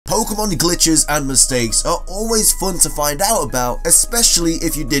Pokemon glitches and mistakes are always fun to find out about, especially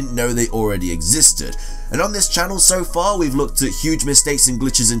if you didn't know they already existed. And on this channel so far, we've looked at huge mistakes and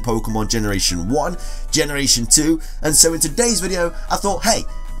glitches in Pokemon Generation 1, Generation 2, and so in today's video, I thought, hey,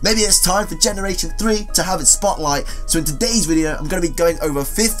 maybe it's time for Generation 3 to have its spotlight. So in today's video, I'm going to be going over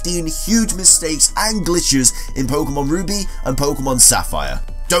 15 huge mistakes and glitches in Pokemon Ruby and Pokemon Sapphire.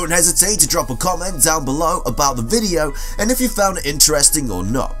 Don't hesitate to drop a comment down below about the video and if you found it interesting or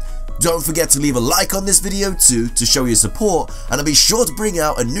not. Don't forget to leave a like on this video too to show your support, and I'll be sure to bring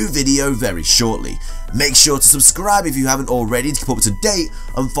out a new video very shortly. Make sure to subscribe if you haven't already to keep up to date,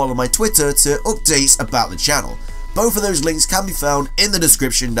 and follow my Twitter to updates about the channel. Both of those links can be found in the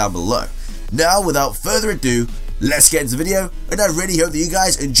description down below. Now, without further ado, let's get into the video, and I really hope that you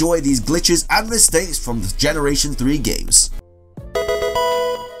guys enjoy these glitches and mistakes from the Generation 3 games.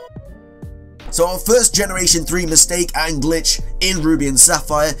 So our first Generation 3 mistake and glitch in Ruby and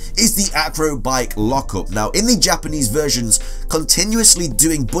Sapphire is the Acro Bike lockup. Now in the Japanese versions, continuously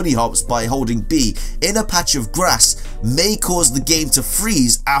doing bunny hops by holding B in a patch of grass may cause the game to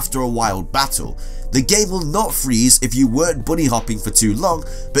freeze after a wild battle. The game will not freeze if you weren't bunny hopping for too long,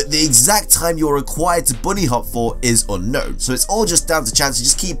 but the exact time you're required to bunny hop for is unknown. So it's all just down to chance. You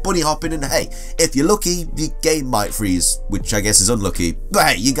just keep bunny hopping and hey, if you're lucky, the game might freeze, which I guess is unlucky. But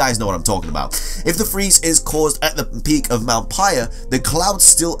hey, you guys know what I'm talking about. If the freeze is caused at the peak of Mount Pyre, the clouds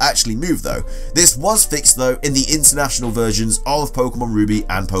still actually move though. This was fixed though in the international versions of Pokemon Ruby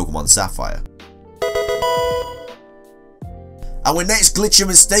and Pokemon Sapphire. Our next glitch and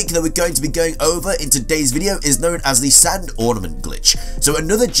mistake that we're going to be going over in today's video is known as the Sand Ornament glitch. So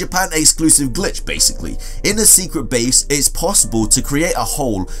another Japan exclusive glitch basically. In a secret base, it's possible to create a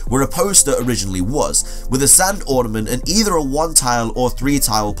hole where a poster originally was, with a sand ornament and either a 1-tile or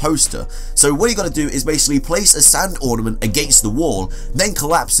 3-tile poster. So what you gotta do is basically place a sand ornament against the wall, then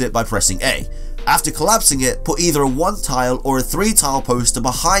collapse it by pressing A. After collapsing it, put either a 1-tile or a 3-tile poster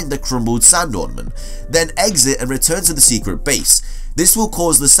behind the crumbled sand ornament, then exit and return to the secret base. This will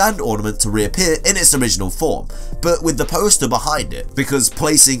cause the sand ornament to reappear in its original form, but with the poster behind it, because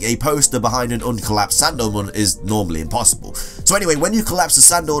placing a poster behind an uncollapsed sand ornament is normally impossible. So anyway, when you collapse the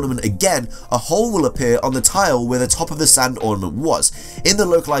sand ornament again, a hole will appear on the tile where the top of the sand ornament was. In the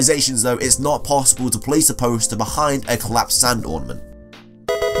localizations though, it's not possible to place a poster behind a collapsed sand ornament.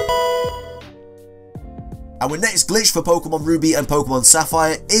 Our next glitch for Pokemon Ruby and Pokemon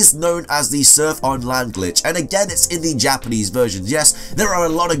Sapphire is known as the Surf on Land glitch, and again it's in the Japanese versions. Yes, there are a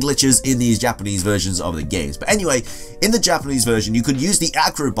lot of glitches in these Japanese versions of the games, but anyway, in the Japanese version you could use the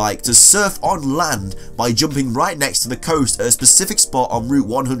Acro Bike to surf on land by jumping right next to the coast at a specific spot on Route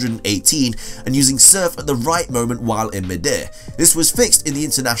 118 and using surf at the right moment while in midair. This was fixed in the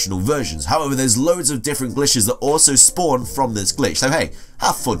international versions, however there's loads of different glitches that also spawn from this glitch, so hey,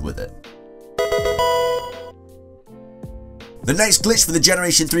 have fun with it. The next glitch for the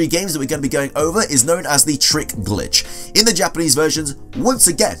Generation 3 games that we're going to be going over is known as the Trick glitch. In the Japanese versions, once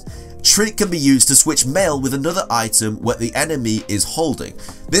again, Trick can be used to switch mail with another item what the enemy is holding.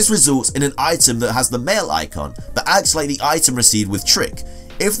 This results in an item that has the mail icon, but acts like the item received with Trick.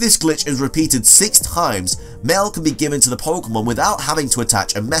 If this glitch is repeated 6 times, mail can be given to the Pokemon without having to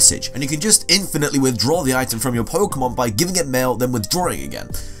attach a message, and you can just infinitely withdraw the item from your Pokemon by giving it mail then withdrawing again.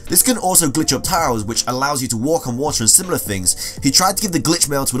 This can also glitch up towers, which allows you to walk on water and similar things if you try to give the glitch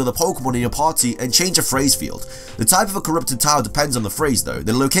mail to another Pokemon in your party and change a phrase field. The type of a corrupted tower depends on the phrase though.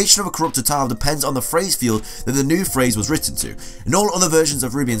 The location of a corrupted tower depends on the phrase field that the new phrase was written to. In all other versions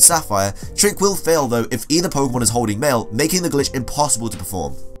of Ruby and Sapphire, Trick will fail though if either Pokemon is holding mail, making the glitch impossible to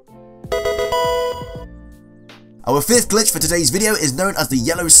perform. Our fifth glitch for today's video is known as the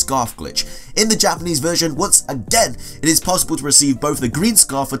Yellow Scarf glitch. In the Japanese version, once again, it is possible to receive both the green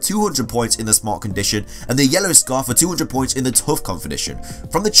scarf for 200 points in the Smart condition and the yellow scarf for 200 points in the Tough condition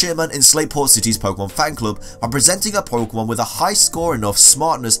from the chairman in Slateport City's Pokemon fan club by presenting a Pokemon with a high score enough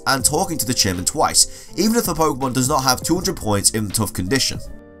smartness and talking to the chairman twice, even if the Pokemon does not have 200 points in the Tough condition.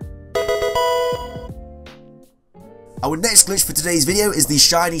 Our next glitch for today's video is the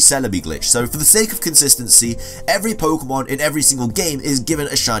Shiny Celebi glitch. So for the sake of consistency, every Pokemon in every single game is given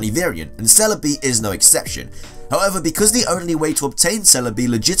a shiny variant, and Celebi is no exception. However, because the only way to obtain Celebi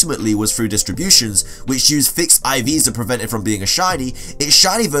legitimately was through distributions, which use fixed IVs to prevent it from being a shiny, its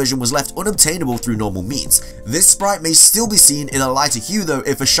shiny version was left unobtainable through normal means. This sprite may still be seen in a lighter hue though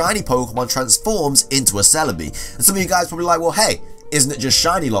if a shiny Pokemon transforms into a Celebi. And some of you guys probably like, well hey, isn't it just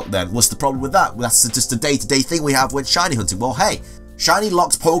shiny lock then? What's the problem with that? Well, that's just a day-to-day thing we have when shiny hunting. Well, hey, shiny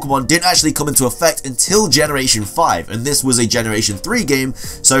locked Pokemon didn't actually come into effect until Generation 5, and this was a Generation 3 game,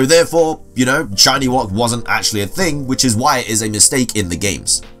 so therefore, you know, shiny lock wasn't actually a thing, which is why it is a mistake in the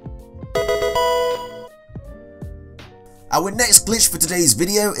games. Our next glitch for today's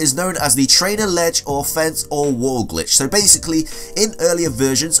video is known as the trainer ledge or fence or wall glitch. So basically, in earlier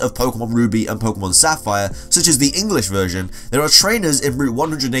versions of Pokemon Ruby and Pokemon Sapphire, such as the English version, there are trainers in Route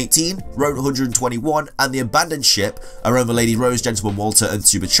 118, Route 121, and the Abandoned Ship, Aroma Lady Rose, Gentleman Walter, and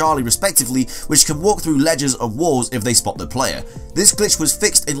Super Charlie respectively, which can walk through ledges and walls if they spot the player. This glitch was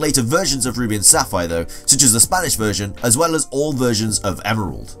fixed in later versions of Ruby and Sapphire though, such as the Spanish version, as well as all versions of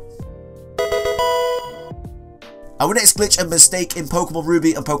Emerald. Our next glitch and mistake in Pokemon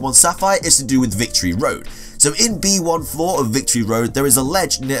Ruby and Pokemon Sapphire is to do with Victory Road. So in B1 floor of Victory Road, there is a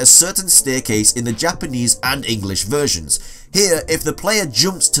ledge near a certain staircase in the Japanese and English versions. Here, if the player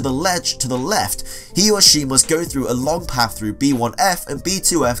jumps to the ledge to the left, he or she must go through a long path through B1F and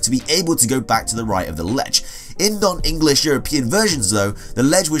B2F to be able to go back to the right of the ledge. In non-English European versions though, the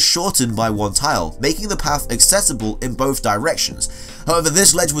ledge was shortened by one tile, making the path accessible in both directions. However,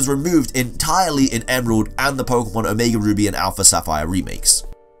 this ledge was removed entirely in Emerald and the Pokemon Omega Ruby and Alpha Sapphire remakes.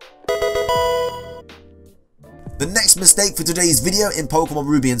 The next mistake for today's video in Pokemon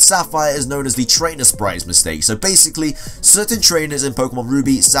Ruby and Sapphire is known as the Trainer Sprites mistake. So basically, certain trainers in Pokemon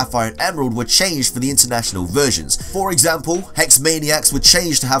Ruby, Sapphire and Emerald were changed for the international versions. For example, Hexmaniacs were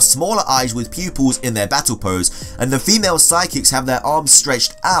changed to have smaller eyes with pupils in their battle pose, and the female Psychics have their arms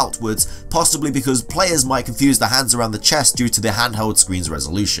stretched outwards, possibly because players might confuse the hands around the chest due to the handheld screen's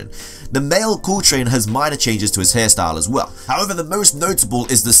resolution. The male Cool Train has minor changes to his hairstyle as well. However, the most notable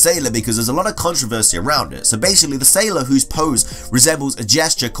is the Sailor because there's a lot of controversy around it. So basically, the Sailor whose pose resembles a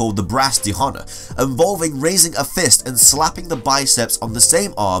gesture called the Brass Dihana, involving raising a fist and slapping the biceps on the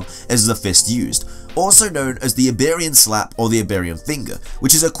same arm as the fist used, also known as the Iberian Slap or the Iberian Finger,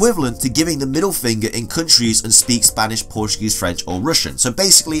 which is equivalent to giving the middle finger in countries and speak Spanish, Portuguese, French or Russian. So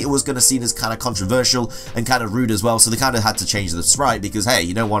basically it was going to seem as kind of controversial and kind of rude as well, so they kind of had to change the sprite because hey,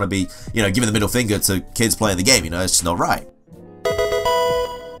 you don't want to be, giving the middle finger to kids playing the game, it's just not right.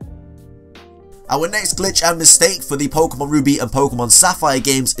 Our next glitch and mistake for the Pokemon Ruby and Pokemon Sapphire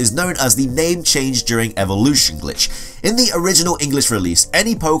games is known as the name change during evolution glitch. In the original English release,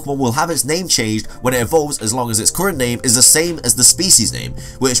 any Pokemon will have its name changed when it evolves as long as its current name is the same as the species name,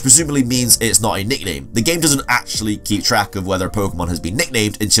 which presumably means it's not a nickname. The game doesn't actually keep track of whether a Pokemon has been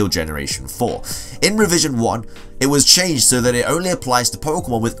nicknamed until Generation 4. In Revision 1, it was changed so that it only applies to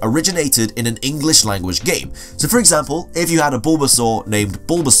Pokemon with originated in an English language game. So for example, if you had a Bulbasaur named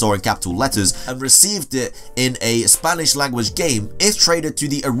Bulbasaur in capital letters and received it in a Spanish language game, if traded to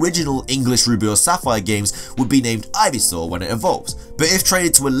the original English Ruby or Sapphire games, would be named Ivysaur when it evolves. But if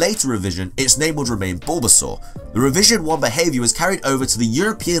traded to a later revision, its name would remain Bulbasaur. The Revision 1 behaviour was carried over to the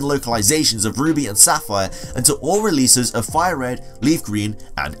European localizations of Ruby and Sapphire and to all releases of Fire Red, Leaf Green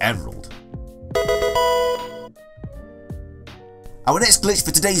and Emerald. Our next glitch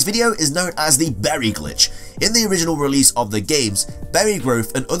for today's video is known as the Berry Glitch. In the original release of the games, berry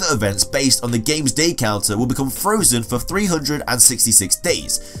growth and other events based on the game's day counter will become frozen for 366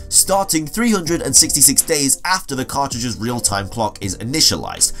 days, starting 366 days after the cartridge's real-time clock is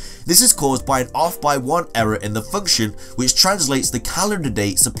initialized. This is caused by an off-by-1 error in the function, which translates the calendar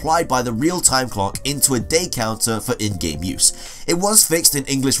date supplied by the real-time clock into a day counter for in-game use. It was fixed in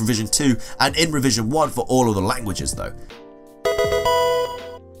English Revision 2 and in Revision 1 for all other languages though.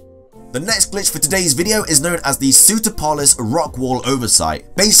 The next glitch for today's video is known as the Sootopolis Rock Wall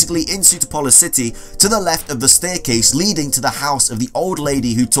Oversight. Basically, in Sootopolis City, to the left of the staircase leading to the house of the old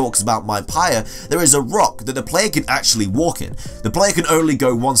lady who talks about my pyre, there is a rock that the player can actually walk in. The player can only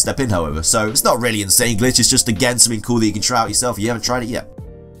go one step in, however, so it's not really an insane glitch, it's just again something cool that you can try out yourself if you haven't tried it yet.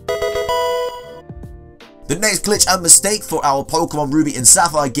 The next glitch and mistake for our Pokemon Ruby and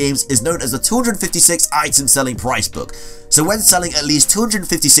Sapphire games is known as the 256 item selling price book. So when selling at least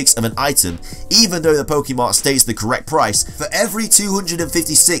 256 of an item, even though the Pokemart states the correct price, for every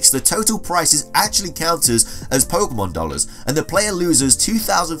 256 the total price is actually counted as Pokemon dollars, and the player loses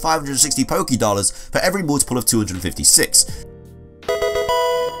 2,560 Poké dollars for every multiple of 256.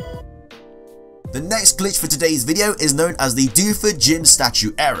 The next glitch for today's video is known as the Dewford Gym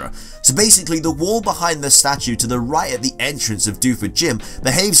statue error. So basically, the wall behind the statue to the right at the entrance of Dewford Gym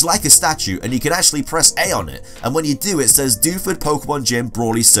behaves like a statue, and you can actually press A on it, and when you do it says Dewford Pokemon Gym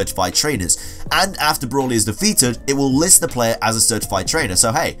Brawly Certified Trainers, and after Brawly is defeated it will list the player as a certified trainer.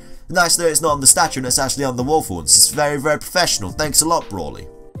 So hey, nice that it's not on the statue and it's actually on the wall for once. It's very, very professional. Thanks a lot, Brawly.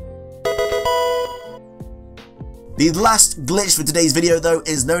 The last glitch for today's video though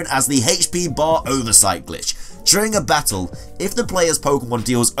is known as the HP bar oversight glitch. During a battle, if the player's Pokemon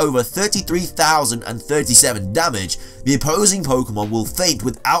deals over 33,037 damage, the opposing Pokemon will faint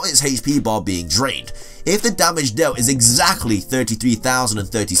without its HP bar being drained. if the damage dealt is exactly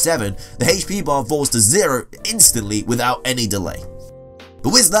 33,037, the HP bar falls to 0 instantly without any delay.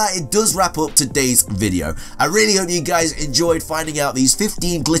 But with that, it does wrap up today's video. I really hope you guys enjoyed finding out these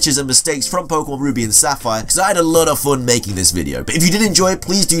 15 glitches and mistakes from Pokemon Ruby and Sapphire, because I had a lot of fun making this video. But if you did enjoy it,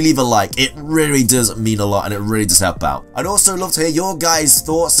 please do leave a like. It really does mean a lot and it really does help out. I'd also love to hear your guys'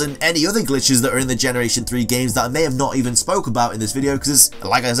 thoughts and any other glitches that are in the Generation 3 games that I may have not even spoke about in this video, because it's,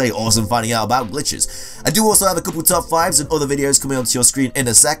 like I say, awesome finding out about glitches. I do also have a couple top 5s and other videos coming onto your screen in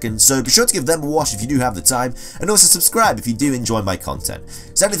a second, so be sure to give them a watch if you do have the time, and also subscribe if you do enjoy my content.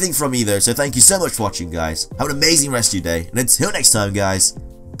 It's anything from me though, so thank you so much for watching, guys. Have an amazing rest of your day, and until next time, guys,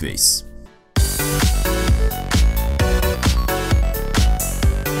 peace.